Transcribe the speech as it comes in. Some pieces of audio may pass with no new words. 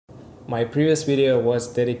My previous video was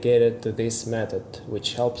dedicated to this method,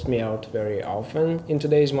 which helps me out very often in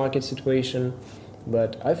today's market situation,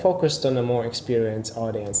 but I focused on a more experienced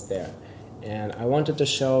audience there. And I wanted to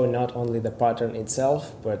show not only the pattern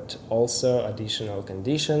itself, but also additional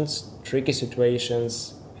conditions, tricky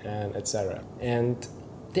situations, and etc. And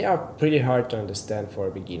they are pretty hard to understand for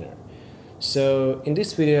a beginner. So in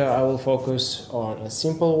this video I will focus on a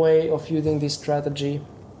simple way of using this strategy,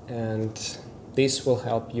 and this will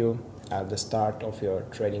help you at the start of your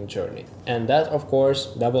trading journey. And that, of course,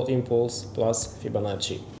 double impulse plus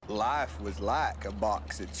Fibonacci. Life was like a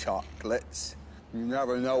box of chocolates. You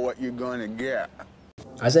never know what you're gonna get.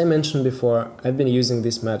 As I mentioned before, I've been using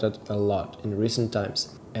this method a lot in recent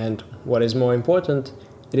times. And what is more important,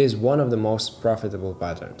 it is one of the most profitable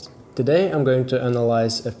patterns. Today I'm going to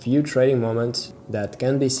analyze a few trading moments that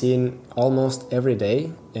can be seen almost every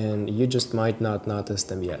day and you just might not notice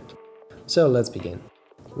them yet. So let's begin.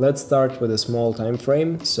 Let's start with a small time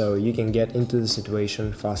frame so you can get into the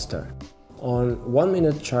situation faster. On 1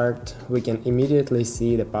 minute chart we can immediately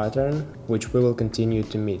see the pattern which we will continue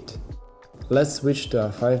to meet. Let's switch to a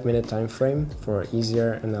 5-minute time frame for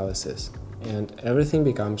easier analysis, and everything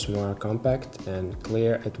becomes more compact and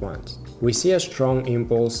clear at once. We see a strong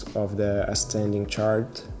impulse of the ascending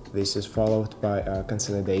chart. This is followed by a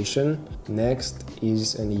consolidation. Next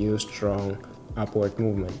is a new strong upward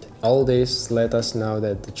movement. All this let us know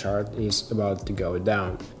that the chart is about to go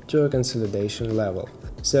down to a consolidation level.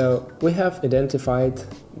 So we have identified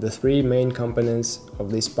the 3 main components of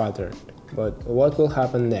this pattern, but what will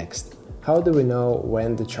happen next? How do we know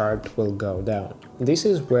when the chart will go down? This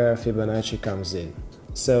is where Fibonacci comes in.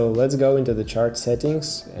 So let's go into the chart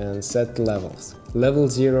settings and set levels. Level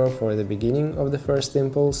 0 for the beginning of the first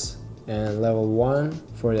impulse and level 1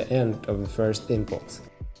 for the end of the first impulse.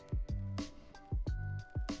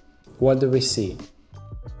 What do we see?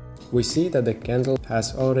 We see that the candle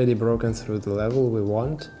has already broken through the level we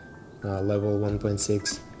want, level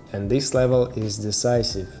 1.6, and this level is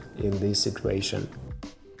decisive in this situation.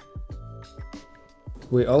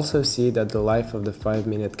 We also see that the life of the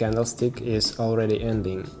 5-minute candlestick is already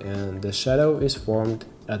ending and the shadow is formed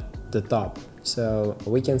at the top, so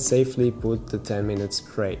we can safely put the 10 minutes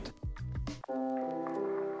straight.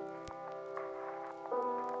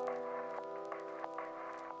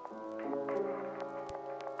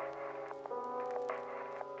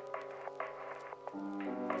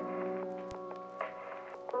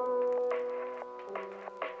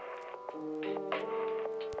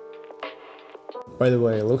 By the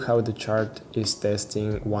way, look how the chart is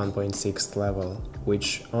testing 1.6 level,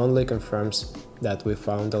 which only confirms that we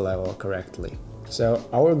found the level correctly. So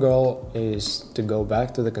our goal is to go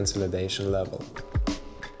back to the consolidation level.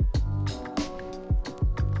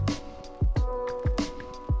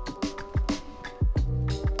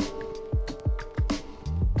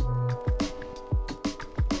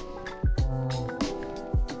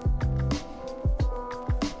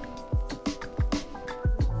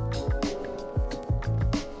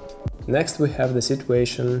 Next we have the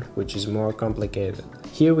situation which is more complicated.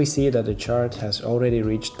 Here we see that the chart has already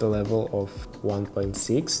reached the level of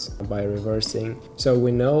 1.6 by reversing, so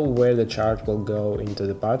we know where the chart will go into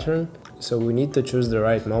the pattern, so we need to choose the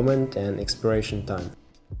right moment and expiration time.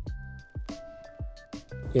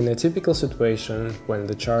 In a typical situation, when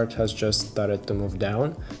the chart has just started to move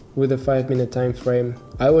down, with a 5-minute time frame,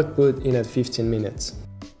 I would put in at 15 minutes.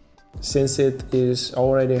 Since it is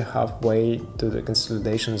already halfway to the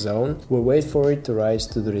consolidation zone, we wait for it to rise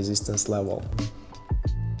to the resistance level.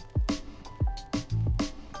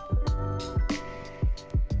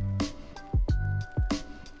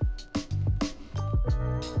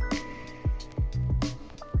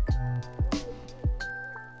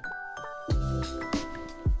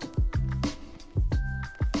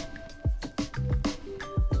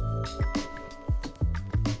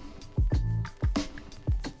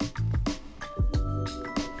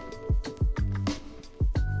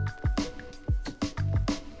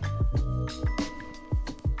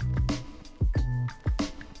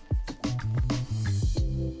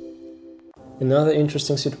 Another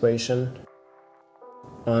interesting situation.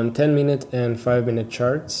 On 10-minute and 5-minute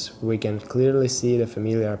charts, we can clearly see the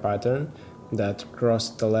familiar pattern that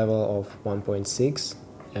crossed the level of 1.6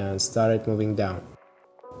 and started moving down.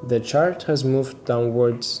 The chart has moved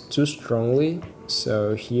downwards too strongly,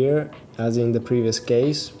 so here, as in the previous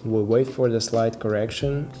case, we'll wait for the slight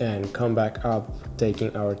correction and come back up,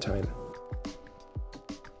 taking our time.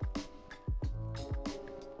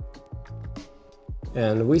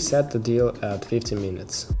 And we set the deal at 15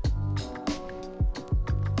 minutes.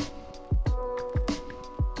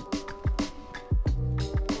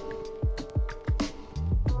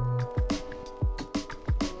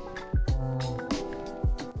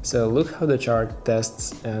 So look how the chart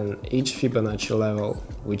tests and each Fibonacci level,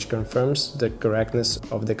 which confirms the correctness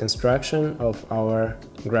of the construction of our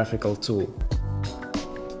graphical tool.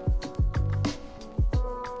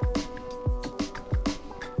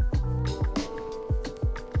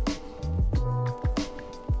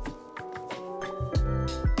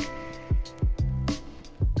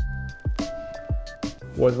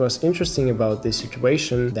 What was interesting about this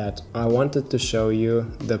situation that I wanted to show you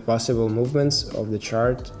the possible movements of the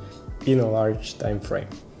chart in a large time frame.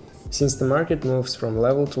 Since the market moves from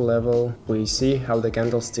level to level, we see how the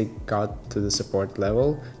candlestick got to the support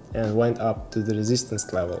level and went up to the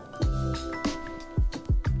resistance level.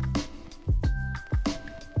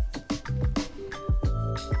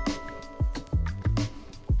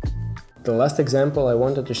 The last example I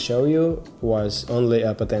wanted to show you was only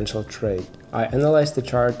a potential trade. I analyzed the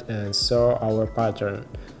chart and saw our pattern.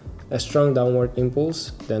 A strong downward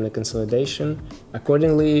impulse, then a consolidation.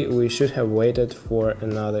 Accordingly, we should have waited for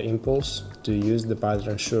another impulse to use the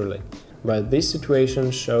pattern surely. But this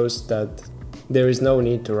situation shows that there is no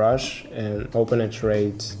need to rush and open a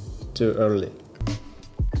trade too early.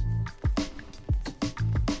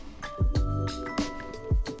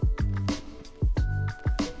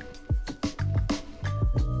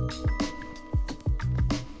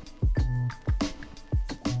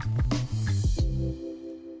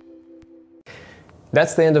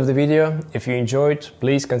 That's the end of the video. If you enjoyed,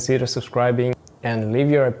 please consider subscribing and leave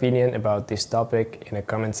your opinion about this topic in the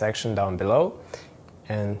comment section down below.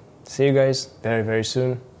 And see you guys very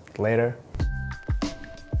soon. Later.